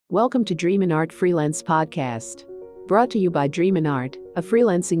Welcome to Dream and Art Freelance Podcast. Brought to you by Dream and Art, a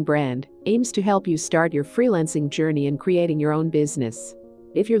freelancing brand, aims to help you start your freelancing journey and creating your own business.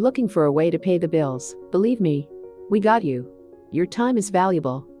 If you're looking for a way to pay the bills, believe me, we got you. Your time is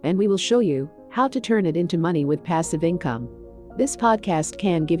valuable, and we will show you how to turn it into money with passive income. This podcast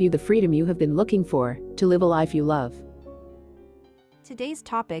can give you the freedom you have been looking for to live a life you love. Today's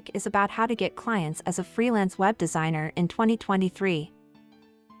topic is about how to get clients as a freelance web designer in 2023.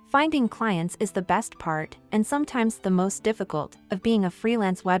 Finding clients is the best part, and sometimes the most difficult, of being a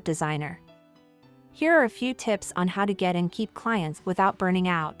freelance web designer. Here are a few tips on how to get and keep clients without burning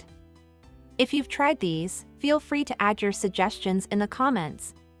out. If you've tried these, feel free to add your suggestions in the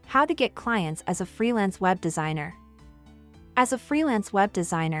comments. How to get clients as a freelance web designer. As a freelance web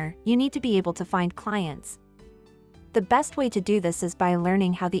designer, you need to be able to find clients. The best way to do this is by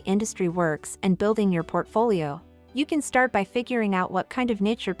learning how the industry works and building your portfolio. You can start by figuring out what kind of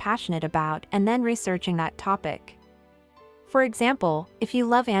niche you're passionate about and then researching that topic. For example, if you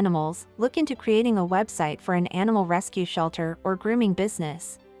love animals, look into creating a website for an animal rescue shelter or grooming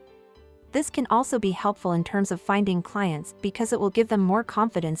business. This can also be helpful in terms of finding clients because it will give them more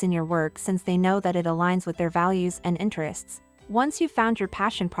confidence in your work since they know that it aligns with their values and interests. Once you've found your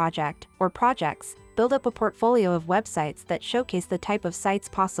passion project or projects, build up a portfolio of websites that showcase the type of sites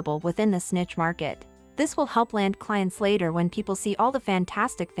possible within this niche market. This will help land clients later when people see all the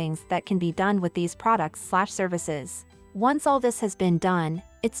fantastic things that can be done with these products/services. Once all this has been done,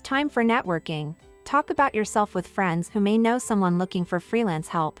 it's time for networking. Talk about yourself with friends who may know someone looking for freelance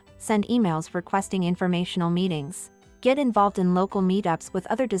help, send emails requesting informational meetings. Get involved in local meetups with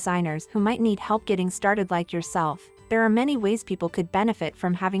other designers who might need help getting started like yourself. There are many ways people could benefit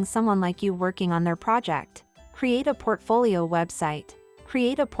from having someone like you working on their project. Create a portfolio website.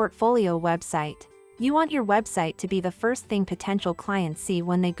 Create a portfolio website. You want your website to be the first thing potential clients see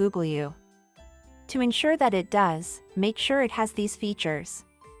when they Google you. To ensure that it does, make sure it has these features.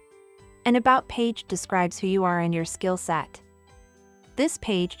 An About page describes who you are and your skill set. This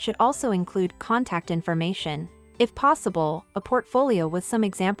page should also include contact information. If possible, a portfolio with some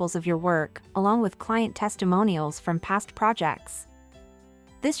examples of your work, along with client testimonials from past projects.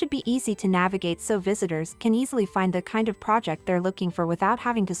 This should be easy to navigate so visitors can easily find the kind of project they're looking for without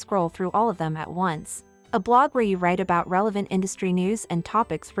having to scroll through all of them at once. A blog where you write about relevant industry news and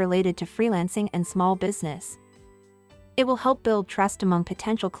topics related to freelancing and small business. It will help build trust among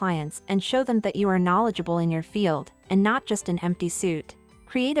potential clients and show them that you are knowledgeable in your field, and not just an empty suit.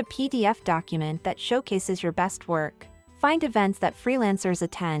 Create a PDF document that showcases your best work. Find events that freelancers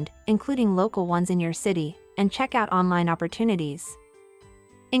attend, including local ones in your city, and check out online opportunities.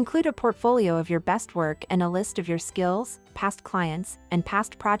 Include a portfolio of your best work and a list of your skills, past clients, and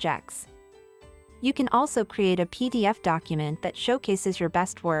past projects. You can also create a PDF document that showcases your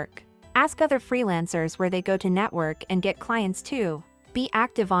best work. Ask other freelancers where they go to network and get clients too. Be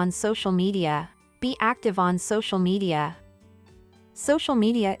active on social media. Be active on social media. Social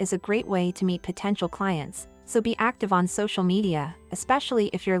media is a great way to meet potential clients, so be active on social media, especially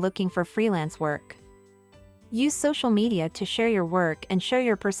if you're looking for freelance work. Use social media to share your work and show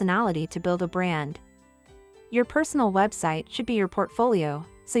your personality to build a brand. Your personal website should be your portfolio,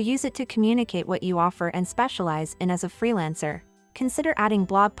 so use it to communicate what you offer and specialize in as a freelancer. Consider adding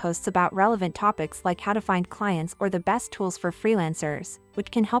blog posts about relevant topics like how to find clients or the best tools for freelancers, which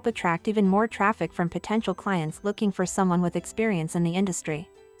can help attract even more traffic from potential clients looking for someone with experience in the industry.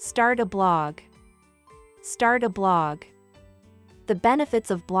 Start a blog. Start a blog. The benefits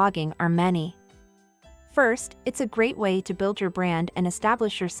of blogging are many. First, it's a great way to build your brand and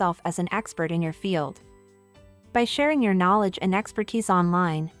establish yourself as an expert in your field. By sharing your knowledge and expertise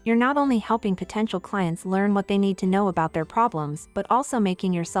online, you're not only helping potential clients learn what they need to know about their problems, but also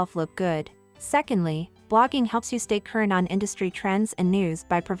making yourself look good. Secondly, blogging helps you stay current on industry trends and news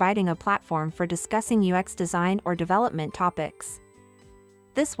by providing a platform for discussing UX design or development topics.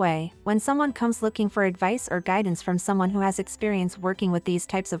 This way, when someone comes looking for advice or guidance from someone who has experience working with these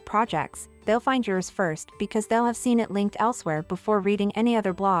types of projects, they'll find yours first because they'll have seen it linked elsewhere before reading any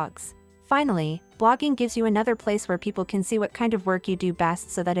other blogs. Finally, blogging gives you another place where people can see what kind of work you do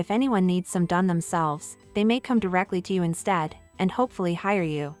best so that if anyone needs some done themselves, they may come directly to you instead, and hopefully hire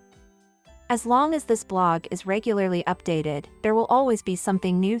you. As long as this blog is regularly updated, there will always be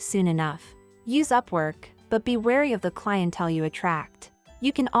something new soon enough. Use Upwork, but be wary of the clientele you attract.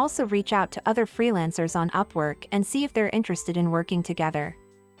 You can also reach out to other freelancers on Upwork and see if they're interested in working together.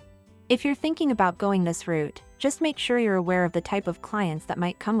 If you're thinking about going this route, just make sure you're aware of the type of clients that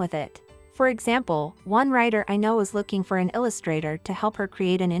might come with it. For example, one writer I know is looking for an illustrator to help her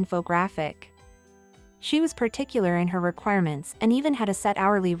create an infographic. She was particular in her requirements and even had a set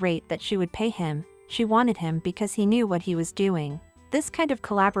hourly rate that she would pay him. She wanted him because he knew what he was doing. This kind of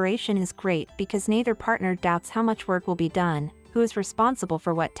collaboration is great because neither partner doubts how much work will be done, who is responsible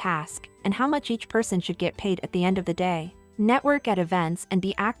for what task, and how much each person should get paid at the end of the day. Network at events and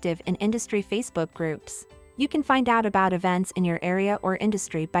be active in industry Facebook groups. You can find out about events in your area or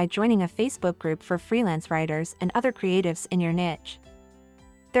industry by joining a Facebook group for freelance writers and other creatives in your niche.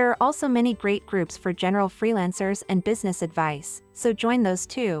 There are also many great groups for general freelancers and business advice, so join those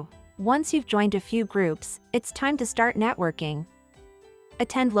too. Once you've joined a few groups, it's time to start networking.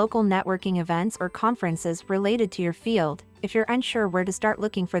 Attend local networking events or conferences related to your field. If you're unsure where to start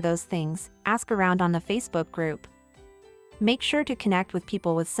looking for those things, ask around on the Facebook group. Make sure to connect with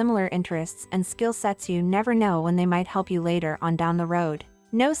people with similar interests and skill sets. You never know when they might help you later on down the road.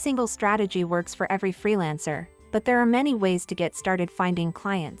 No single strategy works for every freelancer, but there are many ways to get started finding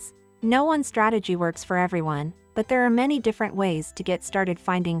clients. No one strategy works for everyone, but there are many different ways to get started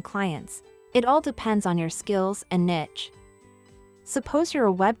finding clients. It all depends on your skills and niche. Suppose you're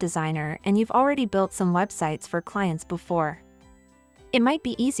a web designer and you've already built some websites for clients before. It might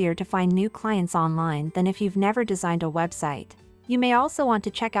be easier to find new clients online than if you've never designed a website. You may also want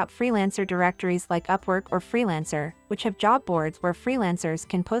to check out freelancer directories like Upwork or Freelancer, which have job boards where freelancers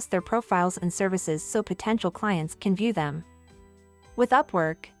can post their profiles and services so potential clients can view them. With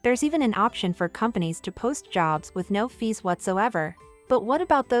Upwork, there's even an option for companies to post jobs with no fees whatsoever. But what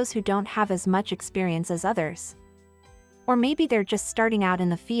about those who don't have as much experience as others? Or maybe they're just starting out in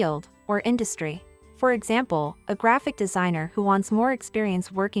the field or industry. For example, a graphic designer who wants more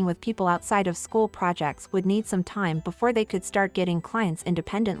experience working with people outside of school projects would need some time before they could start getting clients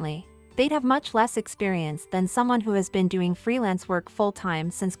independently. They'd have much less experience than someone who has been doing freelance work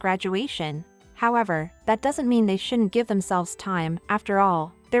full-time since graduation. However, that doesn't mean they shouldn't give themselves time. After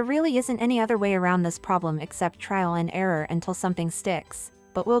all, there really isn't any other way around this problem except trial and error until something sticks.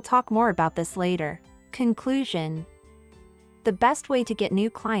 But we'll talk more about this later. Conclusion: the best way to get new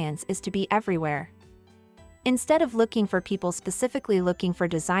clients is to be everywhere. Instead of looking for people specifically looking for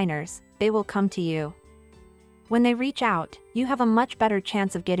designers, they will come to you. When they reach out, you have a much better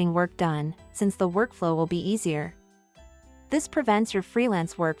chance of getting work done, since the workflow will be easier. This prevents your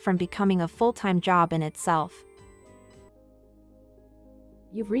freelance work from becoming a full-time job in itself.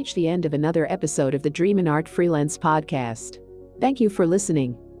 You've reached the end of another episode of the Dream in Art Freelance podcast. Thank you for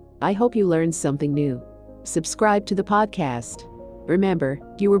listening. I hope you learned something new. Subscribe to the podcast. Remember,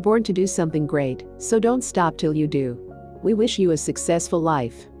 you were born to do something great, so don't stop till you do. We wish you a successful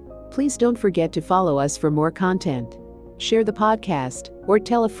life. Please don't forget to follow us for more content. Share the podcast, or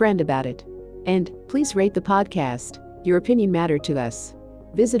tell a friend about it. And, please rate the podcast. Your opinion matters to us.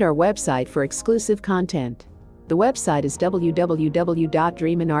 Visit our website for exclusive content. The website is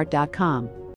www.dreaminart.com.